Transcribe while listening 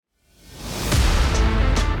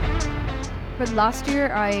But last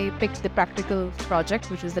year, I picked the practical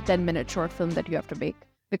project, which is the 10-minute short film that you have to make.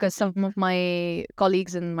 Because some of my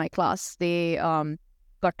colleagues in my class, they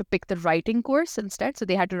got to pick the writing course instead. So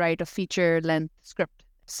they had to write a feature-length script.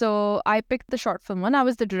 So I picked the short film one. I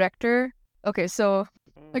was the director. Okay, so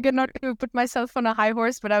again, not to put myself on a high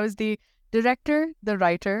horse, but I was the director, the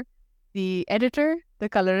writer, the editor, the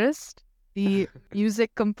colorist, the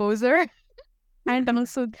music composer, and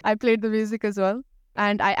also I played the music as well.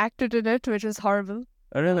 And I acted in it, which is horrible.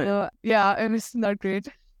 Oh, really? Yeah, it was not great.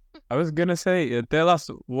 I was gonna say, tell us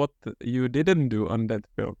what you didn't do on that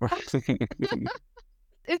film.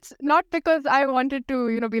 It's not because I wanted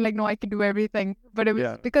to, be like, no, I can do everything, but it was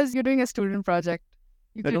Yeah. because you're doing a student project.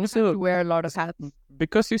 You And just have also- to wear a lot of hats.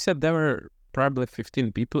 Because you said there were probably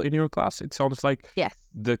 15 people in your class, it sounds like Yes.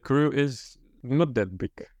 the crew is not that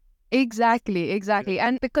big. Exactly.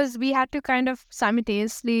 And because we had to kind of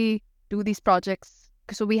simultaneously do these projects.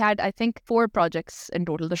 So we had, I think, 4 projects in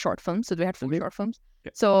total, the short films. So we had 4 Mhm. short films.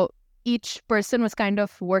 Yeah. So each person was kind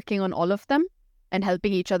of working on all of them and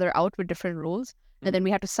helping each other out with different roles. And then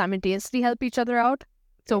we had to simultaneously help each other out.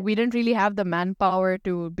 So Yeah. we didn't really have the manpower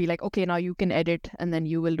to be like, okay, now you can edit and then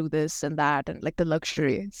you will do this and that and like the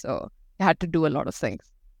luxury. So I had to do a lot of things.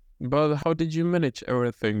 But how did you manage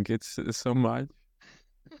everything? It's so much.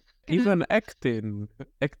 Even acting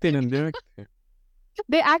and directing.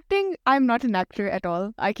 The acting, I'm not an actor at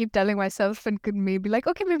all. I keep telling myself and could maybe like,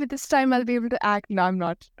 okay, maybe this time I'll be able to act. No, I'm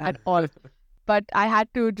not at all. But I had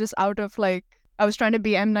to just out of like, I was trying to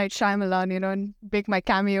be M. Night Shyamalan, and make my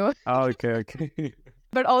cameo. Oh, okay.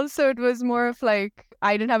 But also it was more of like,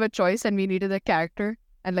 I didn't have a choice and we needed a character.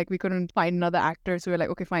 And like, we couldn't find another actor. So we were like,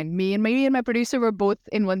 okay, fine. Me and my producer were both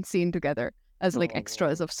in one scene together as like Oh,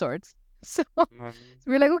 extras wow. of sorts. So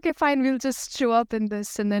we're like, okay, fine. We'll just show up in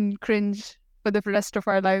this and then cringe for the rest of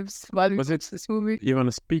our lives while we Was watch it this movie. even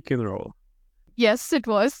a speaking role? Yes, it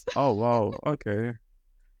was. Oh, wow. Okay.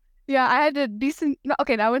 Yeah, I had a decent, no,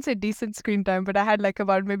 okay, I wouldn't say decent screen time, but I had like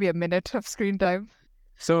about maybe a minute of screen time.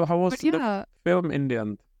 So how was But the yeah, film in the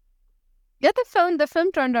end? yeah, the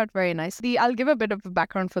film turned out very nice. I'll give a bit of a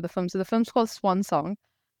background for the film. So the film's called Swan Song.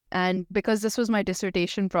 And because this was my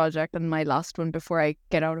dissertation project and my last one before I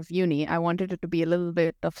get out of uni, I wanted it to be a little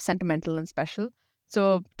bit of sentimental and special.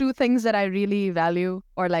 So 2 things that I really value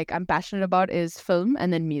or like I'm passionate about is film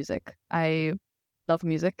and then music. I love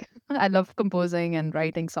music. I love composing and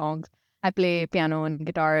writing songs. I play piano and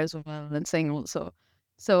guitar as well and sing also.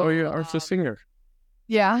 So Oh, you're also a singer.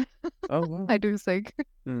 yeah, Oh, wow. I do sing.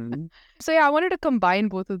 Mhm. So yeah, I wanted to combine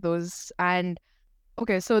both of those. And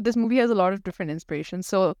okay, so this movie has a lot of different inspirations.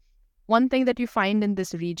 So one thing that you find in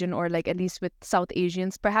this region, or like at least with South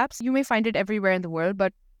Asians, perhaps you may find it everywhere in the world,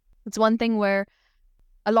 but it's one thing where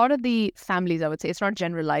a lot of the families, I would say, it's not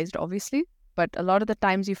generalized, obviously, but a lot of the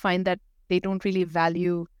times you find that they don't really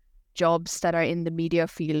value jobs that are in the media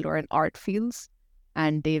field or in art fields.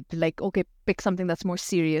 And they like, okay, pick something that's more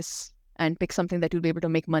serious and pick something that you'll be able to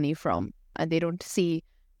make money from. And they don't see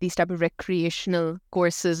these type of recreational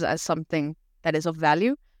courses as something that is of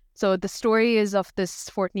value. So the story is of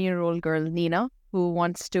this 14-year-old girl, Nina, who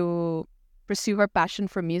wants to pursue her passion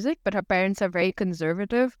for music, but her parents are very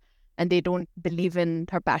conservative and they don't believe in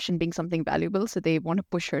her passion being something valuable. So they want to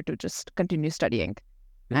push her to just continue studying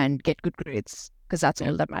and get good grades because that's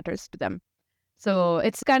all that matters to them. So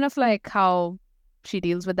it's kind of like how she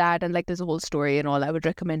deals with that and like there's a whole story and all. I would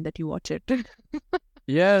recommend that you watch it.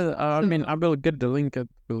 Yeah, I So- mean, I will get the link and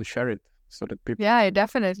will share it so that people Yeah,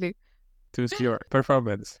 definitely. to see your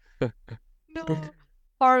performance. No,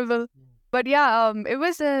 horrible. But yeah, it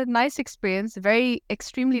was a nice experience, very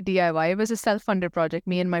extremely DIY. It was a self-funded project.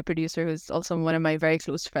 Me and my producer, who's also one of my very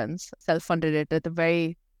close friends, self-funded it at a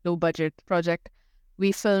very low budget project.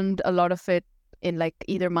 We filmed a lot of it in like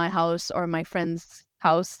either my house or my friend's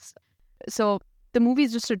house. So the movie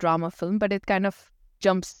is just a drama film, but it kind of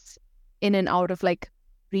jumps in and out of like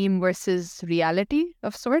dream versus reality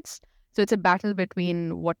of sorts. So it's a battle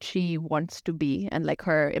between what she wants to be and like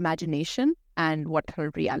her imagination and what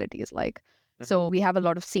her reality is like. So we have a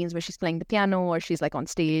lot of scenes where she's playing the piano or she's like on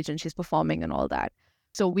stage and she's performing and all that.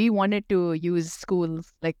 So we wanted to use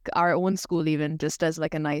schools, like our own school even, just as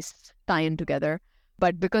like a nice tie-in together.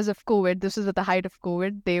 But because of COVID, this was at the height of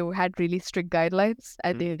COVID, they had really strict guidelines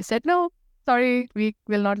and they said, no, sorry, we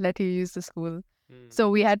will not let you use the school. So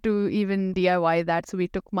we had to even DIY that. So we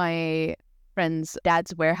took my friend's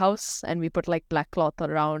dad's warehouse and we put like black cloth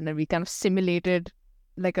around and we kind of simulated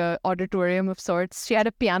like a auditorium of sorts. She had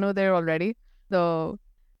a piano there already. So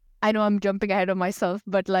I know I'm jumping ahead of myself,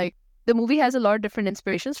 but like the movie has a lot of different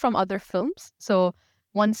inspirations from other films. So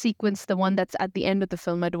one sequence, the one that's at the end of the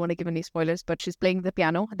film, I don't want to give any spoilers, but she's playing the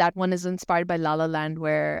piano. That one is inspired by La La Land,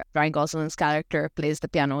 where Ryan Gosling's character plays the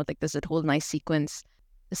piano. Like there's a whole nice sequence.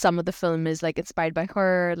 Some of the film is like inspired by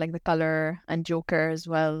her, like the color and Joker as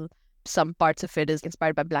well. Some parts of it is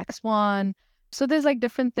inspired by Black Swan. So there's like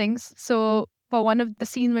different things. So for one of the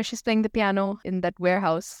scene where she's playing the piano in that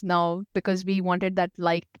warehouse, now because we wanted that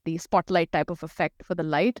light, the spotlight type of effect for the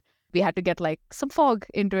light, we had to get like some fog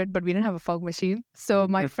into it, but we didn't have a fog machine. So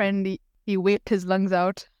my friend, he waved his lungs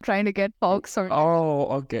out trying to get fog. Sorry. Oh,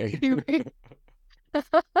 okay.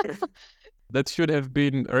 That should have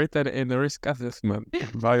been written in the risk assessment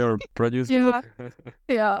by your producer. Yeah.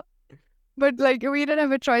 Yeah. But like we didn't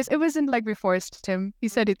have a choice. It wasn't like we forced him. He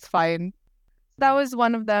said it's fine. That was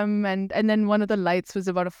one of them, and then one of the lights was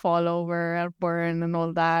about to fall over or burn and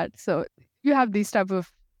all that. So you have these type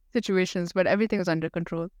of situations, but everything was under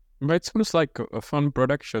control. But it sounds like a fun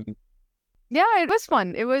production. Yeah, it was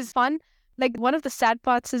fun. It was fun. Like one of the sad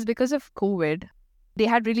parts is because of COVID, they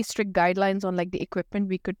had really strict guidelines on like the equipment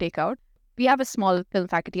we could take out. We have a small film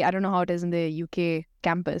faculty. I don't know how it is in the UK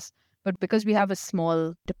campus, but because we have a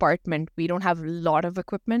small department, we don't have a lot of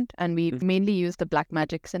equipment, and we mainly use the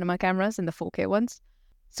Blackmagic cinema cameras and the 4K ones.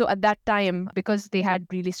 So at that time, because they had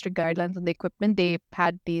really strict guidelines on the equipment, they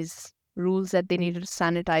had these rules that they needed to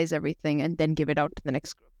sanitize everything and then give it out to the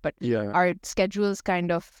next group. But our schedules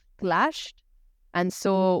kind of clashed. And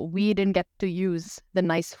so we didn't get to use the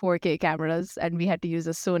nice 4K cameras, and we had to use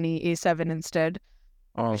a Sony A7 instead.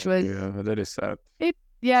 Oh, which was, yeah, that is sad. It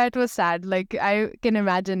was sad. Like I can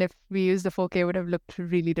imagine if we used the 4K, it would have looked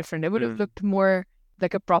really different. It would have looked more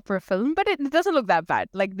like a proper film, but it doesn't look that bad.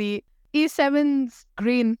 Like the A7's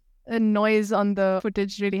grain and noise on the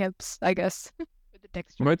footage really helps, I guess, with the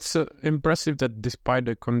texture. But it's impressive that despite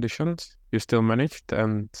the conditions, you still managed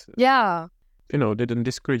and, Yeah. Didn't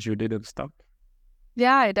discourage you, didn't stop.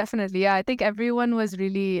 Yeah, definitely. Yeah, I think everyone was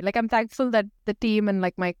really, like, I'm thankful that the team and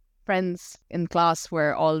like my friends in class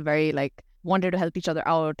were all very like wanted to help each other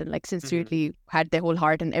out and like sincerely had their whole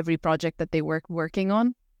heart in every project that they were working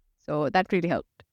on. So that really helped.